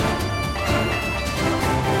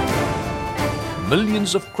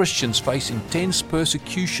millions of Christians face intense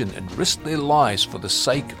persecution and risk their lives for the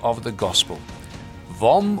sake of the gospel.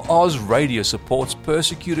 VOM Oz Radio supports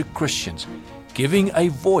persecuted Christians, giving a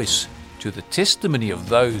voice to the testimony of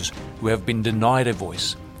those who have been denied a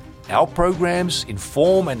voice. Our programs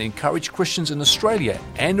inform and encourage Christians in Australia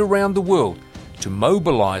and around the world to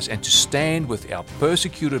mobilize and to stand with our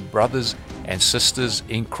persecuted brothers and sisters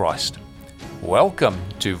in Christ. Welcome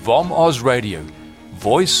to VOM Oz Radio,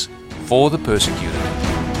 voice for the persecuted.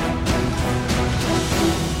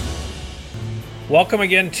 Welcome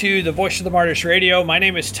again to the Voice of the Martyrs Radio. My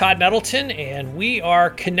name is Todd Nettleton, and we are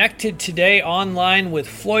connected today online with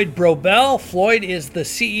Floyd Brobbel. Floyd is the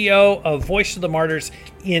CEO of Voice of the Martyrs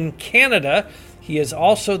in Canada. He is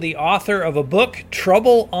also the author of a book,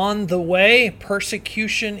 Trouble on the Way,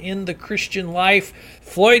 Persecution in the Christian Life.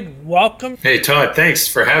 Floyd, welcome. Hey, Todd, thanks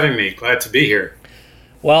for having me. Glad to be here.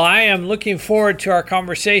 Well, I am looking forward to our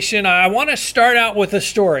conversation. I want to start out with a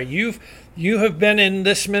story. You have been in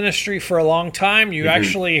this ministry for a long time. You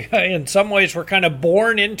actually, in some ways, were kind of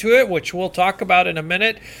born into it, which we'll talk about in a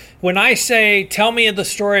minute. When I say, tell me the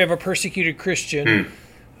story of a persecuted Christian,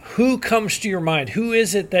 who comes to your mind? Who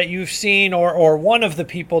is it that you've seen or one of the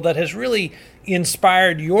people that has really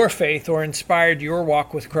inspired your faith or inspired your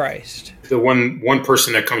walk with Christ? The one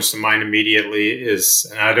person that comes to mind immediately is,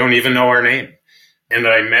 and I don't even know her name, and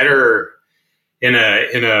I met her in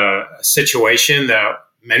a situation that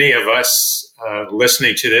many of us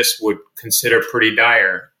listening to this would consider pretty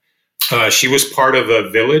dire. She was part of a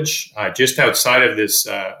village just outside of this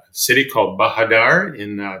city called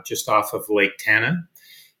Bahadar, just off of Lake Tana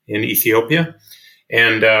in Ethiopia.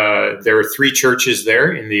 And there were 3 churches there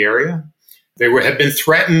in the area. They had been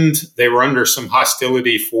threatened. They were under some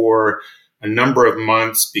hostility for a number of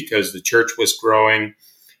months because the church was growing.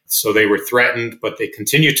 So they were threatened, but they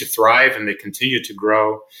continued to thrive and they continued to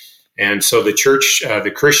grow. And so the church,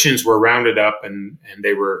 the Christians were rounded up and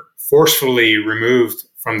they were forcefully removed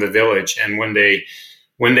from the village. And when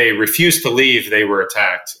they refused to leave, they were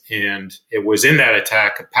attacked. And it was in that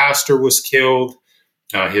attack, a pastor was killed,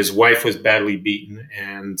 his wife was badly beaten,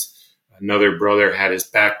 and another brother had his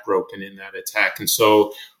back broken in that attack. And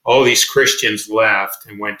so all these Christians left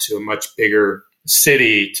and went to a much bigger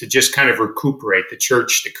city to just kind of recuperate. The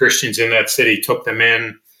church, the Christians in that city took them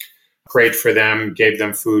in, prayed for them, gave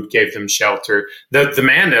them food, gave them shelter. The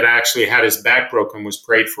man that actually had his back broken was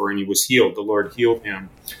prayed for and he was healed. The Lord healed him.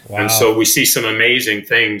 Wow. And so we see some amazing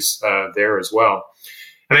things there as well.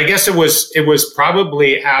 And I guess it was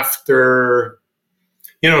probably after,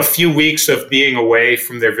 a few weeks of being away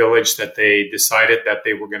from their village that they decided that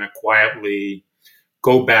they were going to quietly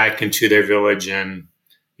go back into their village and,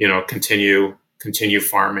 continue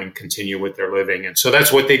farming, continue with their living. And so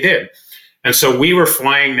that's what they did. And so we were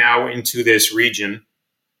flying now into this region,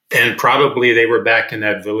 and probably they were back in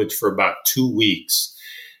that village for about 2 weeks.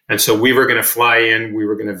 And so we were going to fly in, we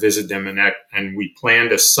were going to visit them, and we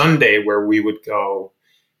planned a Sunday where we would go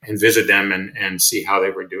and visit them and see how they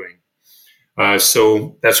were doing.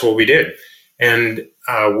 So that's what we did. And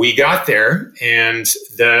we got there, and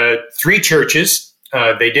the 3 churches,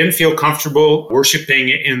 they didn't feel comfortable worshiping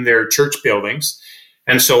in their church buildings.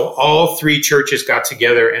 And so all 3 churches got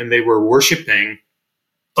together and they were worshiping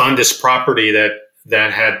on this property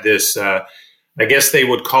that had this, I guess they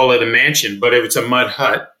would call it a mansion, but it was a mud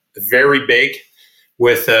hut, very big,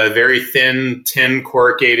 with a very thin tin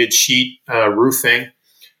corrugated sheet roofing.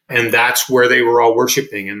 And that's where they were all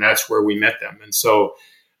worshiping, and that's where we met them. And so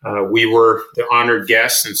we were the honored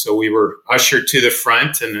guests, and so we were ushered to the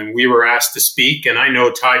front, and then we were asked to speak. And I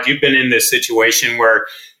know, Todd, you've been in this situation where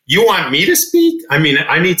you want me to speak? I mean,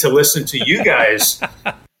 I need to listen to you guys.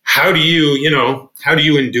 How do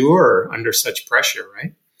you endure under such pressure,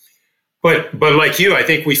 right? But like you, I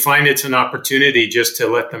think we find it's an opportunity just to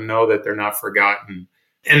let them know that they're not forgotten.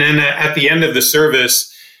 And then at the end of the service,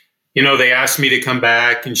 they asked me to come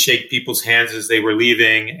back and shake people's hands as they were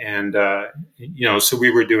leaving. And, so we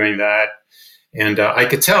were doing that. And I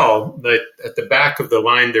could tell that at the back of the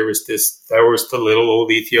line, there was the little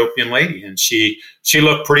old Ethiopian lady, and she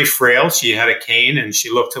looked pretty frail. She had a cane and she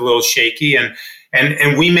looked a little shaky,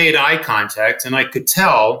 and we made eye contact, and I could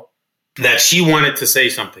tell that she wanted to say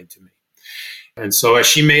something to me. And so as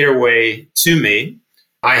she made her way to me,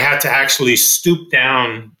 I had to actually stoop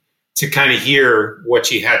down to kind of hear what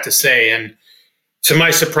she had to say. And to my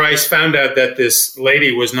surprise, found out that this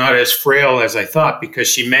lady was not as frail as I thought, because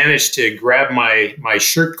she managed to grab my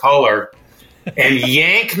shirt collar and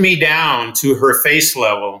yank me down to her face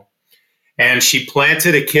level. And she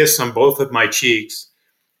planted a kiss on both of my cheeks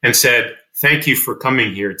and said, "Thank you for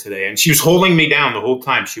coming here today." And she was holding me down the whole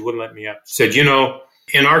time. She wouldn't let me up. She said,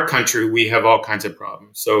 in our country, we have all kinds of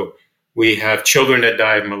problems. So we have children that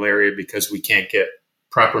die of malaria because we can't get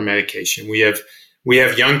proper medication. We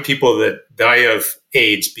have young people that die of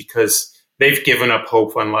AIDS because they've given up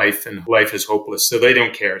hope on life and life is hopeless. So they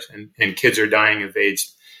don't care. And kids are dying of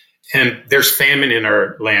AIDS. And there's famine in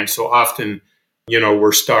our land. So often,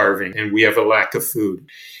 we're starving and we have a lack of food.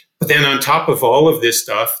 But then on top of all of this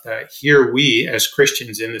stuff, that here we as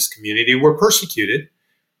Christians in this community, we're persecuted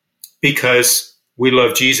because we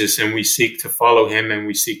love Jesus and we seek to follow him and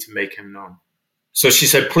we seek to make him known. So she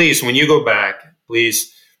said, please, when you go back,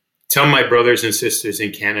 please tell my brothers and sisters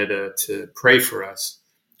in Canada to pray for us,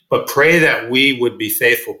 but pray that we would be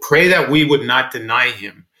faithful. Pray that we would not deny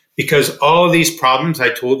him, because all of these problems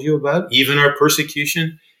I told you about, even our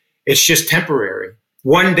persecution, it's just temporary.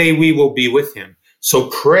 One day we will be with him.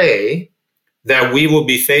 So pray that we will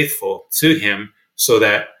be faithful to him so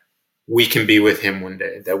that we can be with him one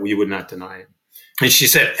day, that we would not deny him. And she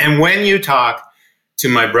said, and when you talk to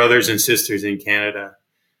my brothers and sisters in Canada,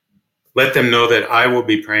 let them know that I will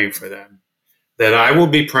be praying for them, that I will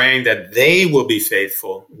be praying that they will be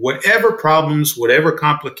faithful. Whatever problems, whatever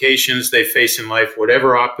complications they face in life,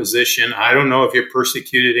 whatever opposition, I don't know if you're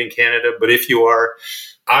persecuted in Canada, but if you are,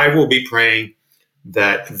 I will be praying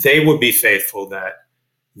that they would be faithful, that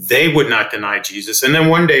they would not deny Jesus. And then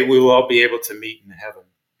one day we will all be able to meet in heaven.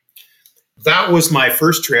 That was my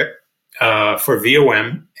first trip for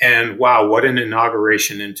VOM. And wow, what an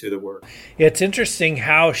inauguration into the work. It's interesting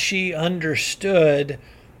how she understood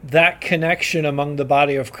that connection among the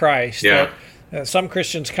body of Christ. Yeah. That, some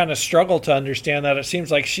Christians kind of struggle to understand that. It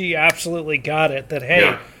seems like she absolutely got it, that,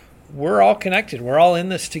 hey, we're all connected. We're all in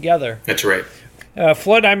this together. That's right.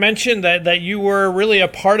 Floyd, I mentioned that you were really a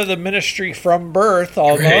part of the ministry from birth,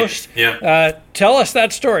 almost. Right. Yeah. Tell us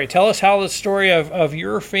that story. Tell us how the story of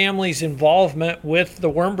your family's involvement with the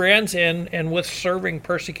Wurmbrands and with serving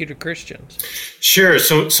persecuted Christians. Sure.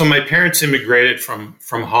 So my parents immigrated from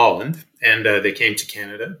Holland, and they came to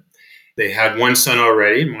Canada. They had one son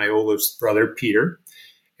already, my oldest brother, Peter.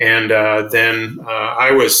 And then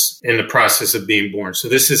I was in the process of being born. So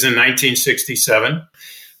this is in 1967.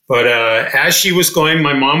 But as she was going,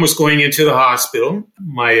 my mom was going into the hospital.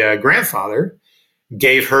 My grandfather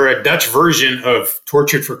gave her a Dutch version of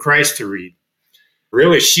Tortured for Christ to read.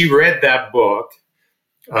 Really, she read that book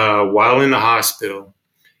while in the hospital,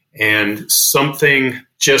 and something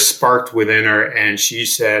just sparked within her. And she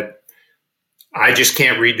said, I just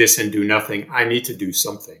can't read this and do nothing. I need to do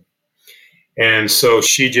something. And so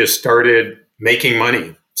she just started making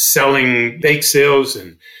money, selling bake sales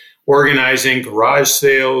and organizing garage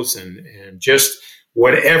sales and just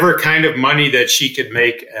whatever kind of money that she could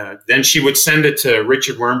make. Then she would send it to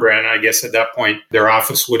Richard Wurmbrand. I guess at that point, their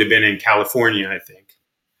office would have been in California, I think.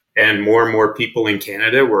 And more people in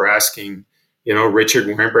Canada were asking, Richard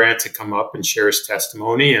Wurmbrand to come up and share his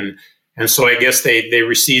testimony. And so I guess they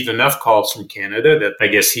received enough calls from Canada that I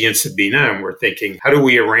guess he and Sabina were thinking, how do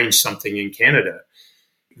we arrange something in Canada?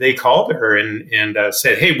 They called her and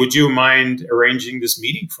said, hey, would you mind arranging this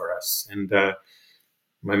meeting for us? And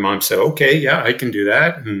my mom said, okay, yeah, I can do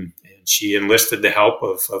that. And she enlisted the help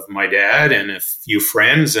of my dad and a few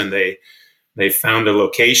friends, and they found a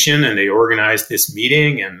location and they organized this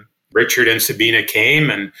meeting, and Richard and Sabina came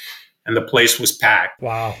and the place was packed.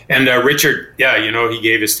 Wow. And Richard, he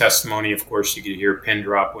gave his testimony. Of course, you could hear a pin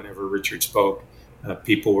drop whenever Richard spoke.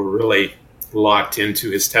 People were really locked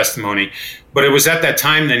into his testimony. But it was at that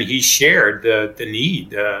time that he shared the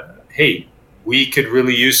need. Hey, we could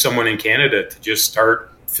really use someone in Canada to just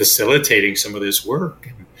start facilitating some of this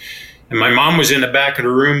work. And my mom was in the back of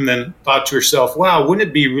the room, then thought to herself, wow, wouldn't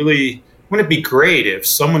it be great if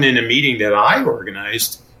someone in a meeting that I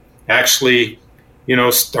organized actually,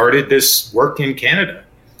 started this work in Canada?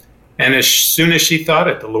 And as soon as she thought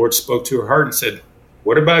it, the Lord spoke to her heart and said,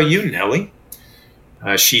 what about you, Nellie?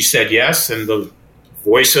 She said yes, and the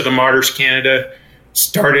Voice of the Martyrs Canada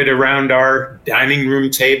started around our dining room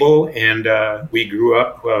table, and we grew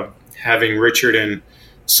up having Richard and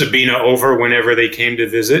Sabina over whenever they came to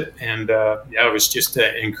visit, and it was just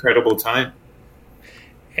an incredible time.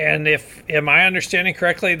 And am I understanding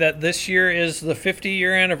correctly that this year is the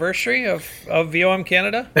 50-year anniversary of VOM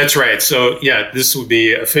Canada? That's right. So, this will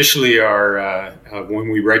be officially our, when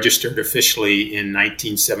we registered officially in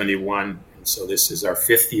 1971. So this is our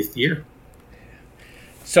 50th year.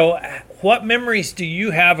 So what memories do you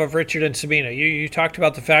have of Richard and Sabina? You talked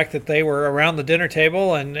about the fact that they were around the dinner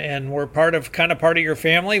table and were part of your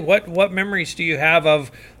family. What memories do you have of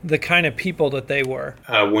the kind of people that they were?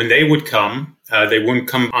 When they would come, they wouldn't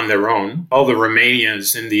come on their own. All the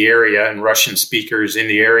Romanians in the area and Russian speakers in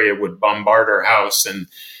the area would bombard our house, and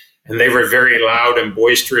And they were very loud and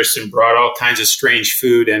boisterous and brought all kinds of strange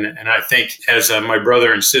food. And I think as my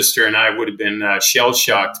brother and sister and I would have been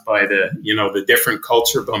shell-shocked by the different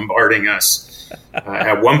culture bombarding us.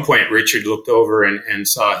 At one point, Richard looked over and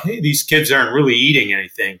saw, hey, these kids aren't really eating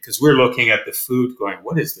anything, because we're looking at the food going,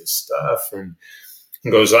 what is this stuff? And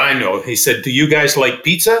he goes, I know. He said, do you guys like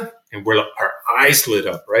pizza? And our eyes lit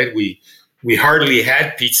up, right? We hardly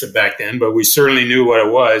had pizza back then, but we certainly knew what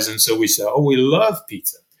it was. And so we said, oh, we love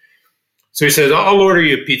pizza. So he says, I'll order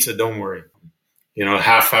you a pizza, don't worry.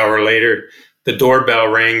 Half hour later, the doorbell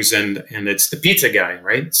rings and it's the pizza guy,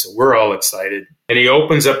 right? So we're all excited. And he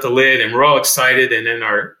opens up the lid and we're all excited. And then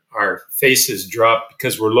our faces drop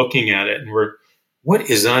because we're looking at it and what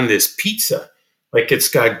is on this pizza? Like, it's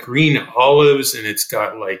got green olives and it's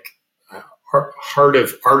got like heart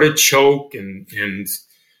of artichoke and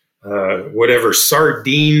whatever,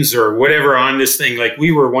 sardines or whatever on this thing. Like,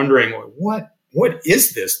 we were wondering, what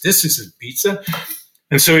is this? This isn't pizza.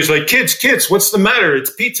 And so he's like, kids, what's the matter?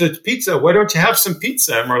 It's pizza. Why don't you have some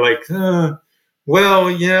pizza? And we're like,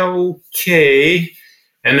 well, yeah, okay.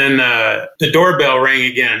 And then the doorbell rang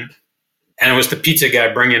again. And it was the pizza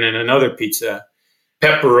guy bringing in another pizza,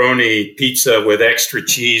 pepperoni pizza with extra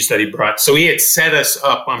cheese that he brought. So he had set us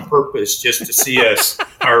up on purpose just to see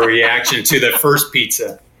our reaction to the first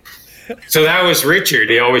pizza. So that was Richard.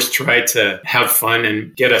 He always tried to have fun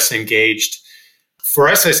and get us engaged. For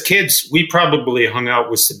us as kids, we probably hung out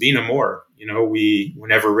with Sabina more.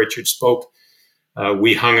 Whenever Richard spoke,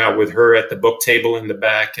 we hung out with her at the book table in the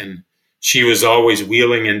back, and she was always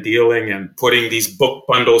wheeling and dealing and putting these book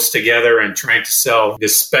bundles together and trying to sell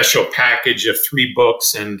this special package of 3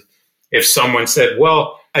 books. And if someone said,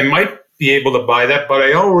 well, I might be able to buy that, but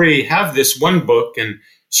I already have this one book, and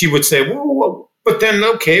she would say, well, but then,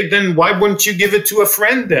 okay, then why wouldn't you give it to a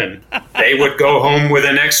friend then? They would go home with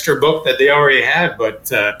an extra book that they already had.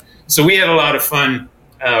 But so we had a lot of fun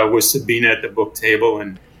with Sabina at the book table.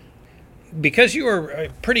 And because you were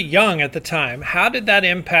pretty young at the time, how did that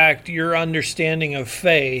impact your understanding of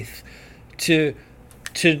faith to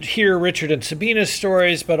hear Richard and Sabina's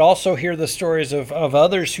stories, but also hear the stories of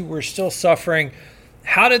others who were still suffering?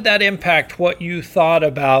 How did that impact what you thought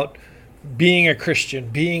about being a Christian,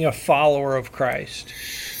 being a follower of Christ?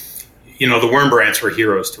 The Wurmbrandts were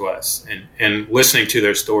heroes to us, and listening to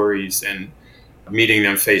their stories and meeting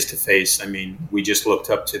them face to face. I mean, we just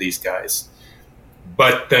looked up to these guys.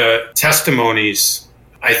 But the testimonies,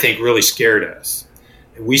 I think, really scared us.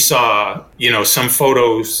 We saw, some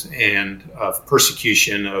photos of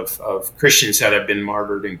persecution of Christians that have been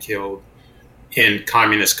martyred and killed in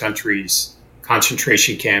communist countries,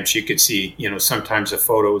 concentration camps. You could see, sometimes the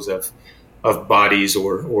photos of bodies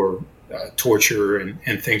or torture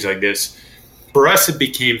and things like this. For us, it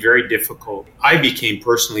became very difficult. I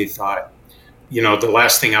personally thought, the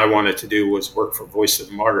last thing I wanted to do was work for Voice of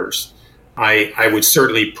the Martyrs. I would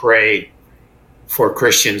certainly pray for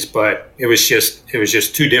Christians, but it was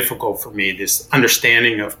just too difficult for me. This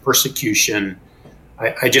understanding of persecution,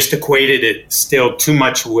 I just equated it still too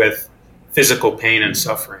much with physical pain and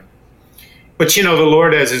suffering. But, the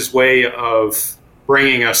Lord has his way of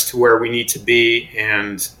bringing us to where we need to be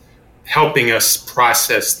and helping us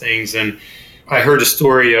process things. And I heard a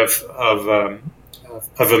story of a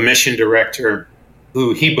mission director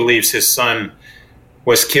who he believes his son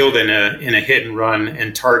was killed in a hit and run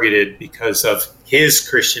and targeted because of his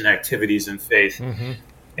Christian activities and faith. Mm-hmm.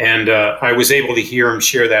 And I was able to hear him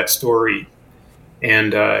share that story.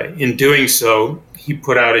 And in doing so, he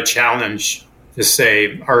put out a challenge to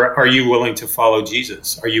say, are you willing to follow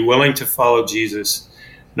Jesus? Are you willing to follow Jesus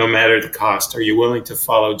no matter the cost? Are you willing to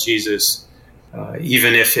follow Jesus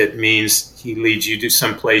even if it means he leads you to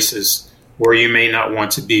some places where you may not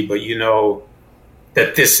want to be, but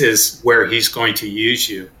that this is where he's going to use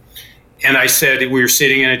you? And I said, we were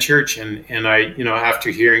sitting in a church, and I,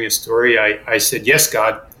 after hearing his story, I said, yes,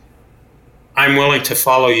 God, I'm willing to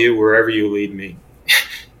follow you wherever you lead me.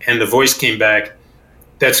 And the voice came back,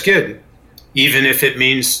 that's good, even if it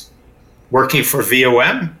means working for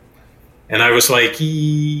VOM. And I was like,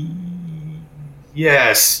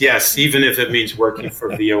 yes, even if it means working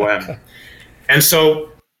for VOM. And so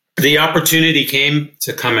the opportunity came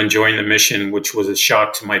to come and join the mission, which was a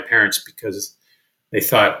shock to my parents because they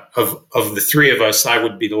thought of the 3 of us, I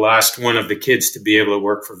would be the last one of the kids to be able to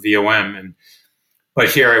work for VOM. But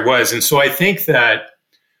here I was. And so I think that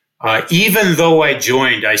even though I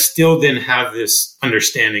joined, I still didn't have this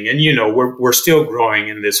understanding. And, we're still growing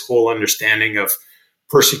in this whole understanding of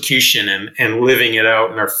persecution and living it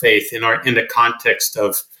out in our faith in the context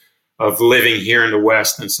of living here in the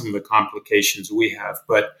West and some of the complications we have.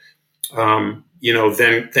 But,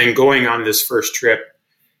 then going on this first trip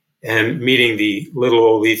and meeting the little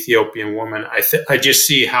old Ethiopian woman, I just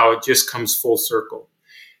see how it just comes full circle.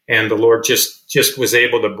 And the Lord just was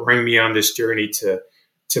able to bring me on this journey to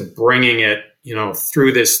bringing it,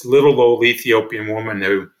 through this little old Ethiopian woman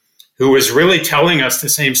who was really telling us the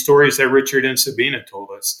same stories that Richard and Sabina told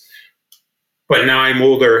us. But now I'm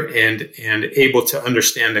older and able to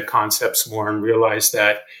understand the concepts more and realize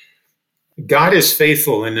that God is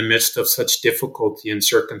faithful in the midst of such difficulty and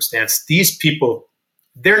circumstance. These people,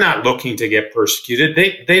 they're not looking to get persecuted.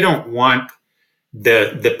 They don't want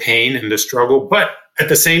the pain and the struggle, but at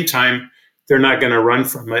the same time, they're not going to run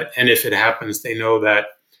from it. And if it happens, they know that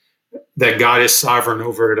God is sovereign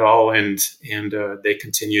over it all, and they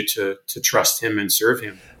continue to trust him and serve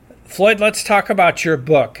him. Floyd, let's talk about your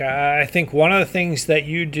book. I think one of the things that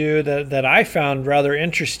you do that I found rather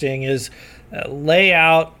interesting is lay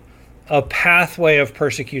out a pathway of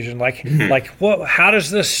persecution. How does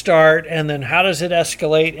this start, and then how does it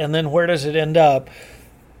escalate, and then where does it end up?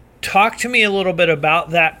 Talk to me a little bit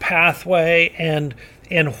about that pathway and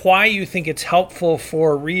why you think it's helpful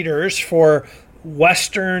for readers, for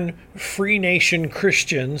Western free nation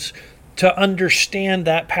Christians, to understand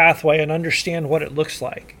that pathway and understand what it looks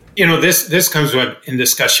like. This comes in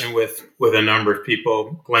discussion with a number of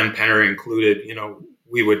people, Glenn Penner included.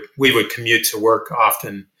 We would commute to work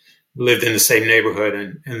often, lived in the same neighborhood,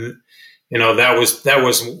 and that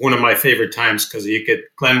was one of my favorite times because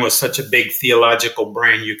Glenn was such a big theological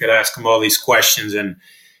brain. You could ask him all these questions, and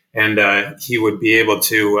he would be able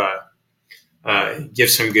to give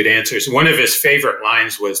some good answers. One of his favorite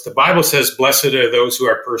lines was, "The Bible says, 'Blessed are those who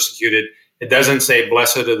are persecuted.' It doesn't say,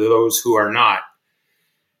 'Blessed are those who are not.'"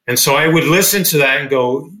 And so I would listen to that and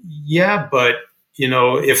go, yeah, but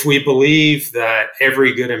if we believe that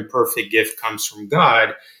every good and perfect gift comes from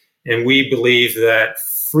God, and we believe that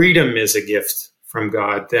freedom is a gift from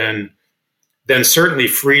God, then certainly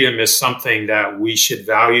freedom is something that we should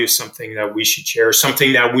value, something that we should share,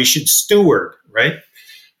 something that we should steward, right?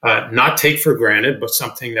 Not take for granted, but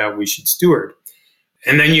something that we should steward.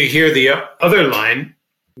 And then you hear the other line.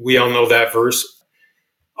 We all know that verse.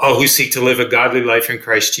 All who seek to live a godly life in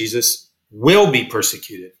Christ Jesus will be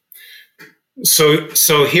persecuted.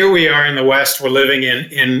 So here we are in the West. We're living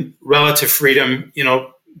in relative freedom.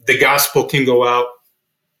 The gospel can go out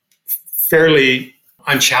fairly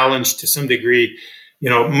unchallenged to some degree,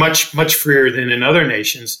 much, much freer than in other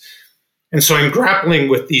nations. And so I'm grappling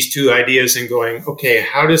with these two ideas and going, okay,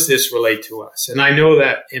 how does this relate to us? And I know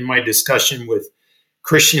that in my discussion with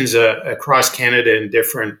Christians across Canada in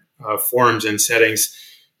different forums and settings,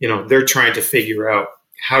 they're trying to figure out,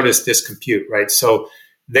 how does this compute, right? So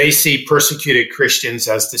they see persecuted Christians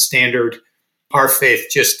as the standard. Our faith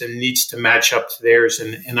just needs to match up to theirs.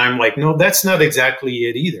 And I'm like, no, that's not exactly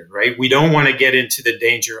it either, right? We don't want to get into the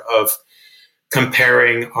danger of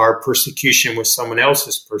comparing our persecution with someone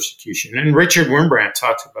else's persecution. And Richard Wurmbrand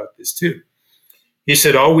talks about this too. He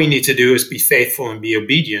said, all we need to do is be faithful and be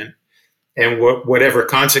obedient. And whatever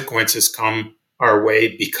consequences come our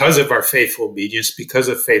way because of our faithful obedience, because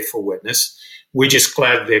of faithful witness, we just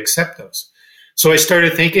gladly accept those. So I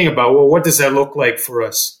started thinking about, well, what does that look like for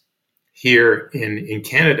us here in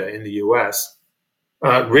Canada, in the US?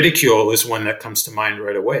 Ridicule is one that comes to mind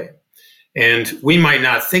right away. And we might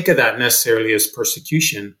not think of that necessarily as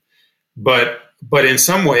persecution, but in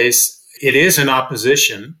some ways, it is an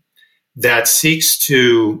opposition that seeks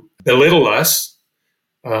to belittle us,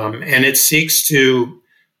 and it seeks to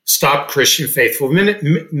stop Christian faithful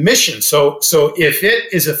mission. So if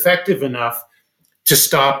it is effective enough to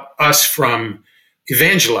stop us from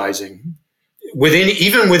evangelizing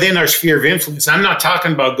even within our sphere of influence, I'm not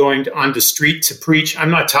talking about going on the street to preach.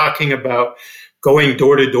 I'm not talking about going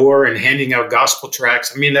door to door and handing out gospel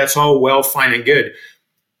tracts. I mean, that's all well, fine, and good.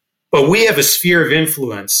 But we have a sphere of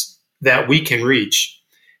influence that we can reach.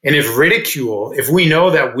 And if we know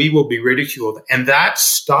that we will be ridiculed, and that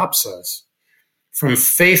stops us from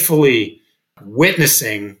faithfully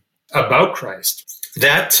witnessing about Christ,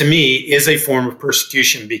 that to me is a form of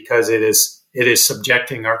persecution, because it is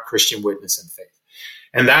subjecting our Christian witness and faith.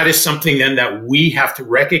 And that is something then that we have to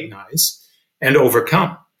recognize and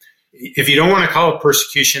overcome. If you don't want to call it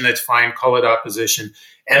persecution, that's fine. Call it opposition.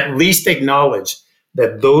 At least acknowledge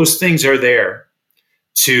that those things are there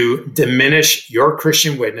to diminish your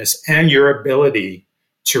Christian witness and your ability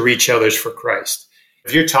to reach others for Christ.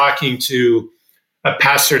 If you're talking to a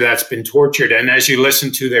pastor that's been tortured, and as you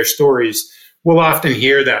listen to their stories, we'll often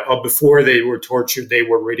hear that before they were tortured, they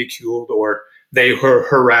were ridiculed, or they were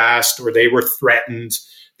harassed, or they were threatened.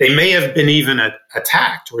 They may have been even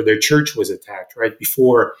attacked, or their church was attacked, right,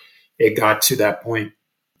 before it got to that point.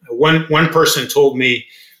 One person told me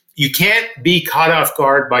you can't be caught off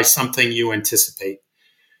guard by something you anticipate.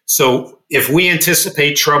 So if we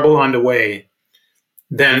anticipate trouble on the way,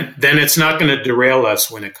 then it's not going to derail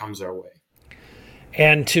us when it comes our way.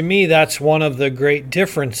 And to me, that's one of the great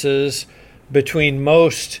differences between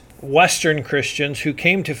most Western Christians who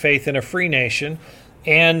came to faith in a free nation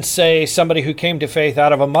and, say, somebody who came to faith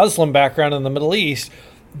out of a Muslim background in the Middle East.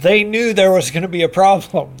 They knew there was going to be a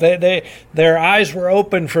problem. Their eyes were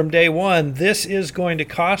open from day one. This is going to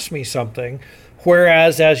cost me something.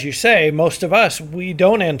 Whereas, as you say, most of us, we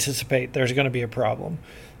don't anticipate there's going to be a problem.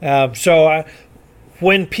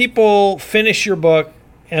 When people finish your book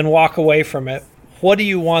and walk away from it, what do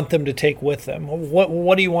you want them to take with them?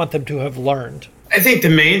 What do you want them to have learned? I think the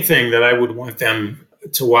main thing that I would want them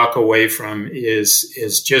to walk away from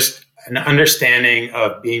is just an understanding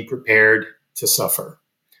of being prepared to suffer.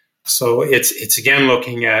 So it's again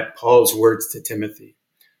looking at Paul's words to Timothy.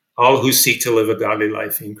 All who seek to live a godly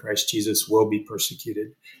life in Christ Jesus will be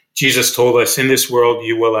persecuted. Jesus told us, in this world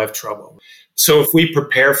you will have trouble. So if we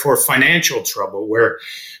prepare for financial trouble, where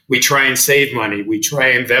we try and save money, we try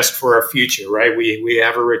and invest for our future, right? We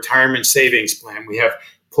have a retirement savings plan. We have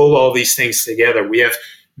pull all these things together. We have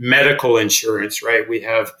medical insurance, right? We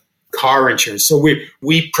have car insurance. So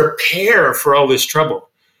we prepare for all this trouble.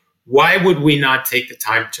 Why would we not take the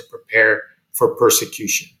time to prepare for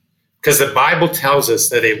persecution? Because the Bible tells us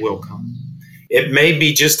that it will come. It may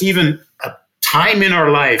be just even a time in our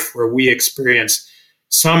life where we experience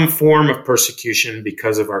some form of persecution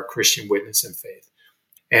because of our Christian witness and faith.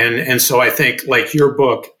 And so I think, like your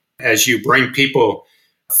book, as you bring people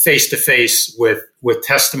face to face with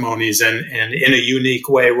testimonies and in a unique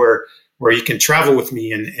way where you can travel with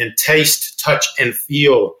me and taste, touch, and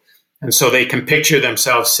feel. And so they can picture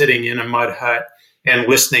themselves sitting in a mud hut and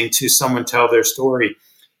listening to someone tell their story.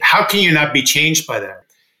 How can you not be changed by that?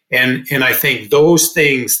 And I think those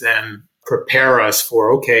things then prepare us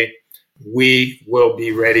for, okay, we will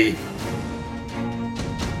be ready.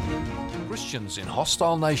 Christians in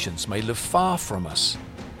hostile nations may live far from us.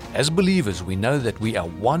 As believers, we know that we are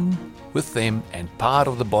one with them and part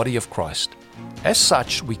of the body of Christ. As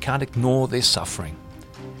such, we can't ignore their suffering.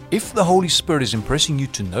 If the Holy Spirit is impressing you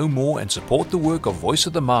to know more and support the work of Voice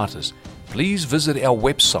of the Martyrs, please visit our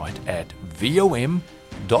website at vom.com.au.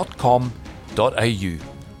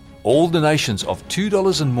 All donations of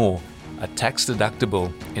 $2 and more are tax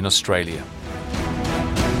deductible in Australia.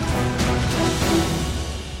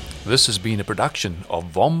 This has been a production of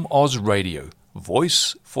VOM Oz Radio,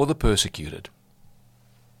 Voice for the Persecuted.